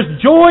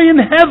 there's joy in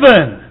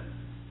heaven,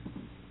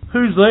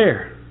 who's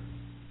there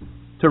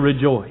to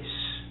rejoice?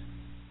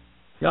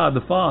 God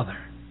the Father,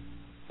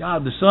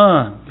 God the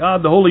Son,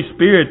 God the Holy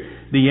Spirit,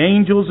 the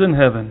angels in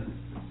heaven.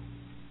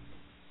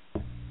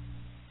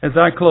 As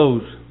I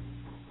close,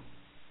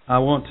 I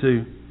want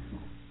to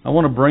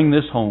bring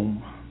this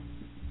home.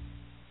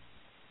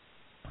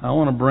 I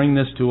want to bring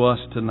this to us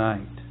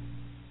tonight.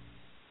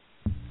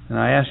 And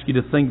I ask you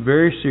to think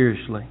very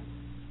seriously.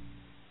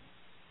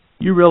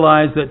 You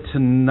realize that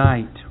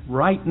tonight,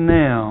 right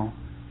now,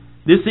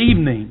 this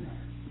evening,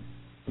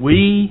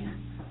 we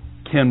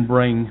can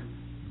bring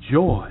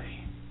joy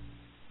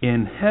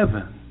in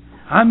heaven.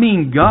 I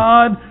mean,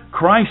 God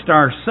Christ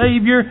our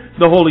Savior,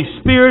 the Holy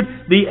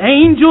Spirit, the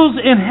angels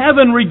in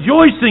heaven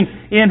rejoicing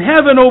in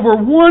heaven over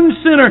one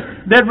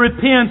sinner that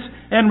repents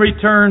and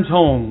returns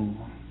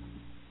home.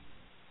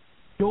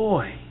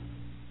 Joy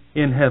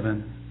in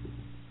heaven.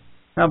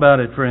 How about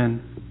it,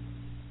 friend?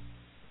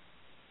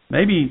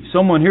 Maybe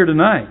someone here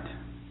tonight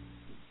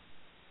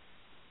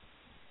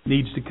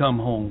needs to come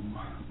home.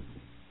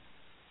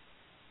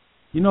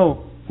 You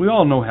know, we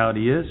all know how it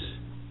is.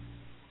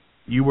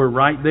 You were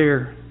right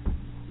there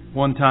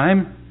one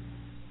time.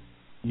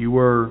 You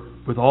were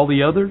with all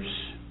the others,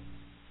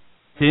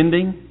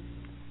 attending,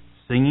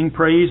 singing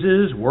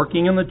praises,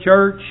 working in the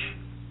church.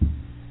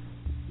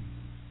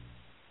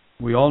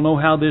 We all know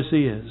how this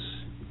is.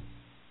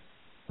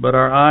 But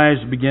our eyes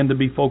begin to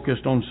be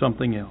focused on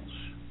something else.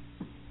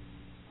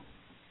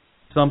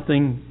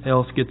 Something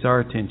else gets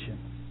our attention.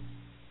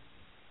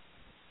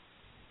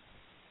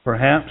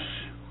 Perhaps,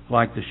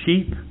 like the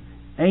sheep,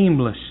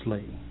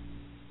 aimlessly.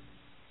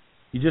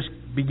 You just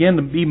begin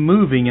to be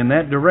moving in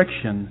that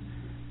direction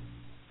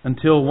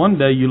until one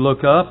day you look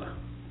up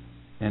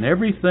and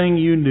everything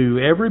you knew,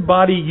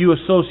 everybody you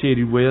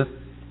associated with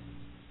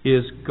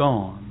is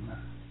gone.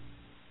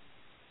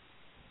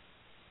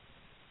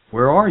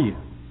 Where are you?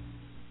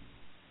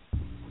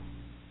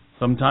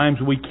 Sometimes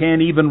we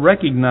can't even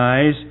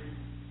recognize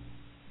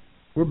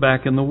we're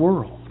back in the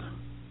world.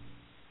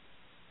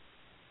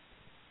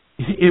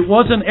 It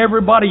wasn't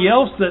everybody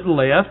else that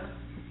left.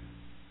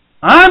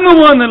 I'm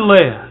the one that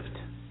left.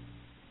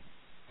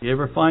 You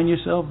ever find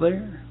yourself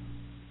there?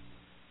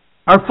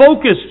 Our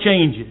focus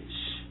changes.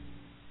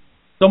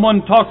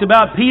 Someone talked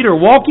about Peter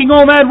walking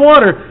on that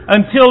water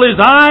until his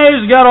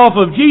eyes got off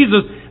of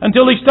Jesus,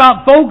 until he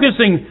stopped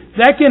focusing.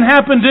 That can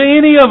happen to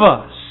any of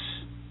us.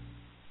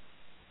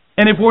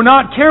 And if we're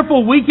not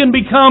careful, we can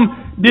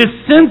become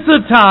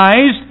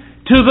desensitized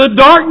to the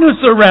darkness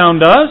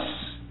around us.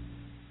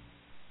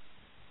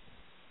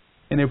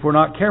 And if we're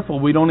not careful,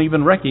 we don't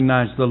even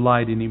recognize the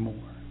light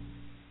anymore.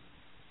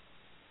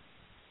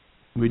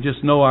 We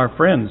just know our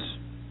friends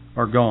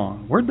are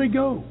gone. Where'd they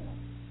go?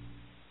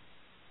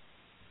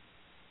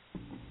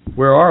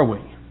 Where are we?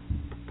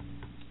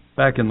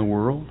 Back in the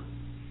world.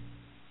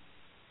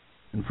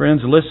 And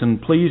friends, listen,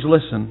 please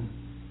listen.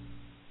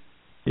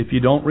 If you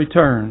don't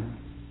return,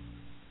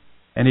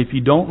 and if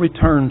you don't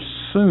return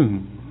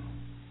soon,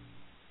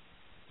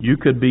 you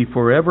could be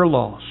forever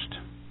lost.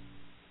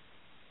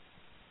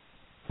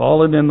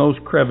 Fallen in those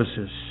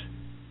crevices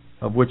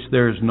of which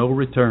there is no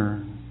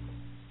return.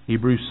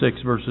 Hebrews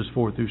 6 verses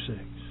 4 through 6.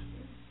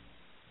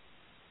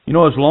 You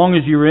know, as long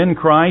as you're in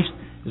Christ,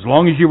 as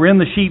long as you were in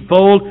the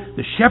sheepfold,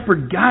 the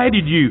shepherd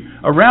guided you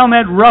around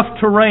that rough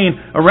terrain,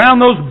 around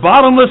those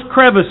bottomless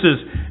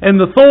crevices, and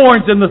the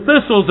thorns and the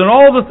thistles and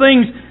all the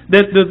things,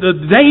 that the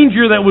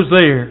danger that was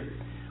there.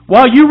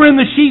 While you were in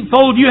the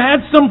sheepfold, you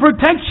had some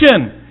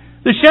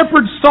protection. The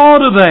shepherd saw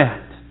to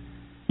that.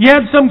 You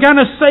had some kind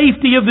of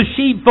safety of the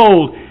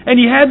sheepfold, and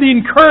you had the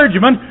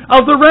encouragement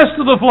of the rest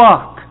of the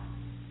flock.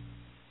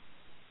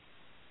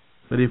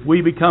 But if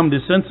we become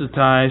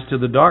desensitized to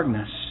the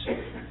darkness,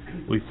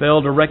 we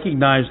fail to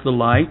recognize the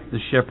light the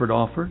shepherd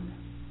offered.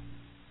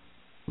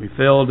 We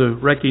fail to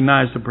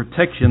recognize the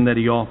protection that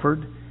he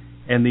offered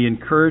and the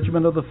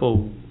encouragement of the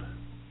fold.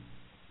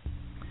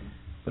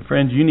 But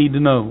friends, you need to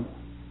know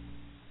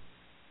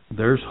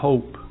there's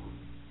hope.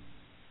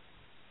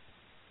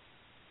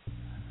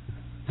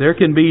 There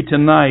can be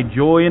tonight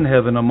joy in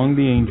heaven among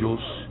the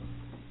angels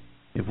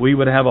if we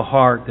would have a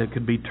heart that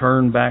could be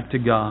turned back to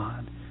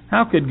God.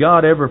 How could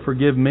God ever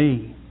forgive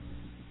me?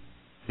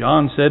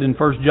 John said in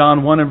 1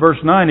 John 1 and verse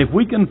 9, if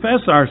we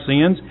confess our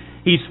sins,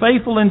 He's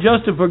faithful and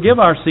just to forgive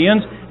our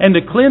sins and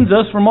to cleanse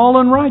us from all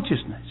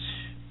unrighteousness.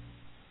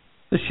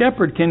 The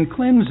shepherd can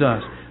cleanse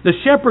us. The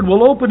shepherd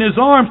will open his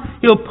arms.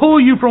 He'll pull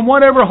you from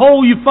whatever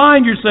hole you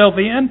find yourself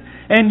in,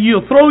 and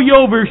he'll throw you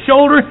over his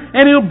shoulder,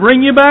 and he'll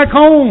bring you back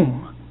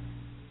home.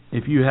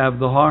 If you have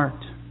the heart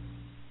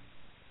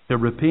to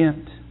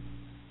repent.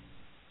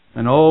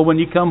 And when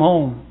you come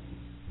home,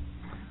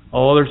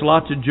 there's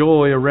lots of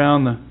joy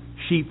around the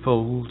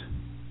sheepfold.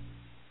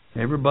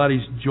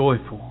 Everybody's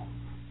joyful.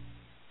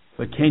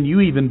 But can you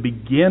even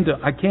begin to...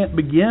 I can't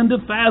begin to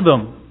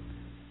fathom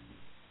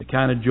the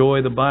kind of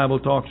joy the Bible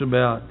talks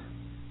about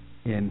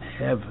in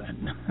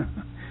heaven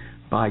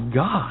by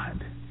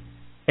God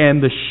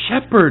and the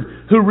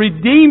shepherd who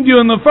redeemed you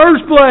in the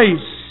first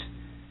place,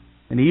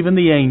 and even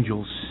the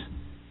angels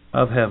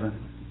of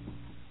heaven.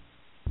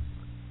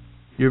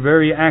 Your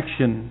very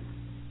action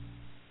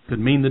could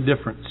mean the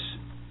difference.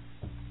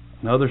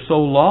 Another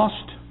soul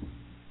lost,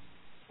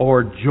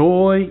 or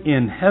joy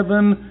in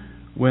heaven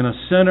when a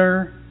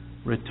sinner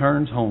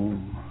returns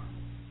home.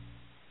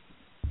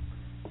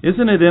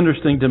 Isn't it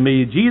interesting to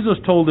me? Jesus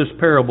told this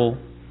parable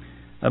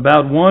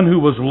about one who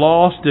was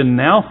lost and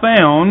now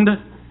found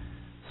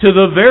to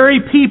the very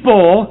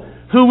people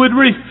who would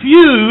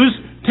refuse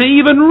to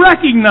even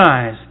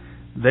recognize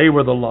they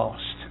were the lost.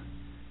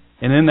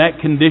 And in that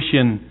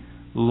condition,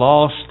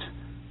 lost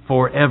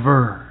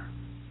forever.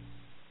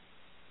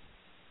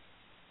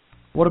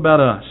 What about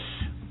us?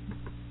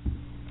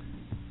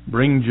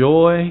 bring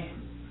joy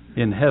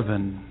in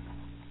heaven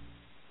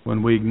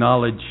when we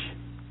acknowledge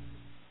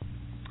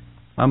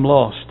I'm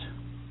lost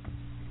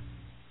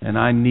and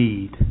I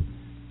need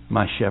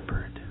my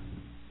shepherd.